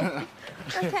 What are we doing?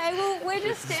 Okay, well, we're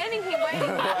just standing here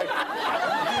waiting.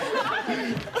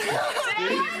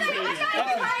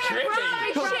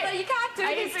 Brother, you can't do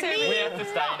this to me. We have to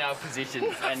stay in our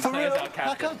positions and For real? Claire's our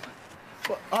Back captain. up.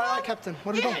 Aye, Captain.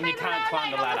 What are we doing? And you can't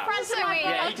climb the ladder.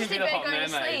 Yeah, he can be the hot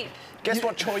mermaid. Guess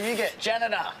what chore you get?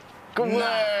 Janitor. Good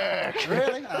work.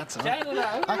 Really? That's all right.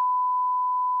 Janitor.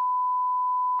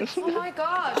 Oh my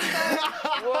God.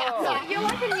 So you're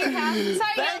like a new house. So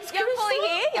you're fully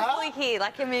here? You're fully here,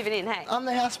 like you're moving in, hey? I'm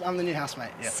the new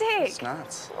housemate. Yeah. Sick. It's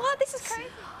nuts. What? This is crazy.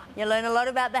 You learn a lot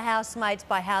about the housemates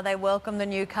by how they welcome the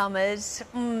newcomers.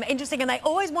 Interesting, and they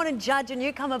always want to judge a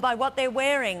newcomer by what they're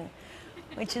wearing,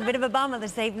 which is a bit of a bummer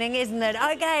this evening, isn't it?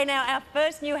 Okay, now our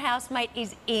first new housemate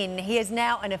is in. He is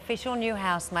now an official new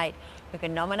housemate who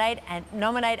can nominate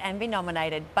and be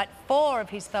nominated. But 4 of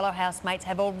his fellow housemates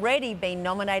have already been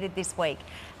nominated this week,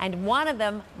 and one of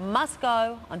them must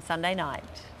go on Sunday night.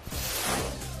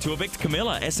 To evict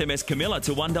Camilla, SMS Camilla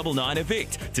to 199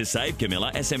 evict. To save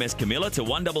Camilla, SMS Camilla to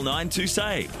 199 to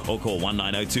save. Or call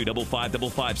 1902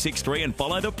 555563 and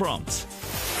follow the prompts.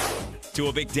 To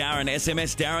evict Darren,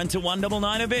 SMS Darren to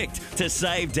 199 evict. To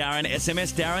save Darren,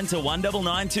 SMS Darren to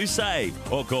 199 to save.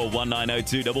 Or call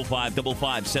 1902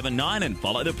 555579 and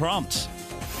follow the prompts.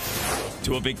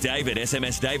 To evict David,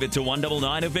 SMS David to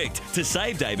 199 evict. To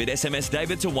save David, SMS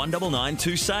David to 199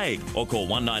 to save. Or call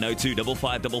 1902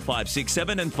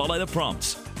 555567 and follow the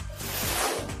prompts.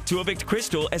 To evict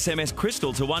Crystal, SMS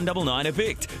Crystal to 199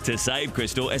 evict. To save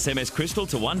Crystal, SMS Crystal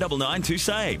to 199 to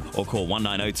save. Or call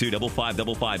 1902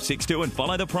 555562 and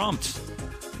follow the prompts.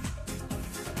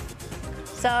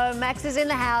 So Max is in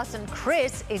the house and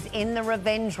Chris is in the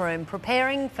revenge room,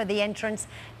 preparing for the entrance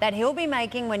that he'll be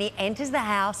making when he enters the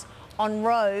house on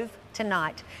Rove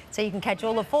tonight. So you can catch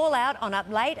all the fallout on Up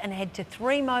Late and head to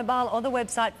 3 Mobile or the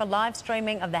website for live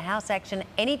streaming of the house action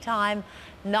anytime,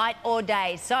 night or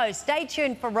day. So stay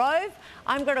tuned for Rove.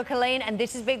 I'm Gretal Kileen and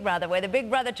this is Big Brother, where the Big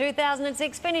Brother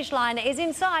 2006 finish line is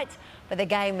in sight, but the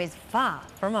game is far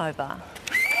from over.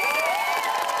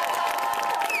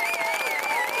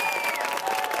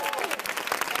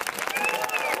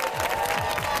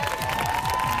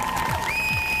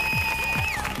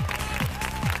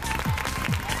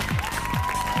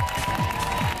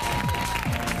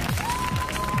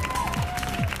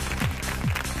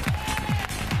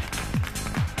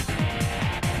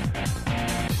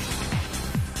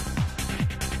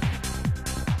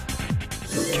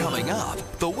 filling up.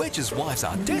 The Wedge's wives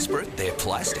are desperate, they're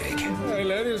plastic. Hey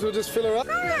ladies, we'll just fill her up.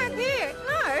 No, here.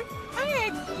 No. I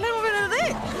need a little bit of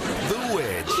this. The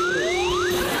Wedge.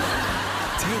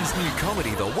 10's new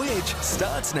comedy, The Wedge,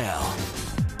 starts now.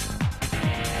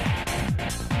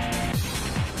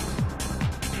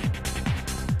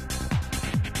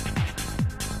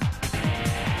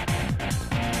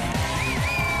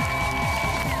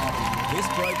 This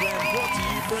program brought to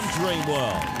you from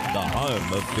Dreamworld, the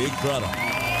home of Big Brother.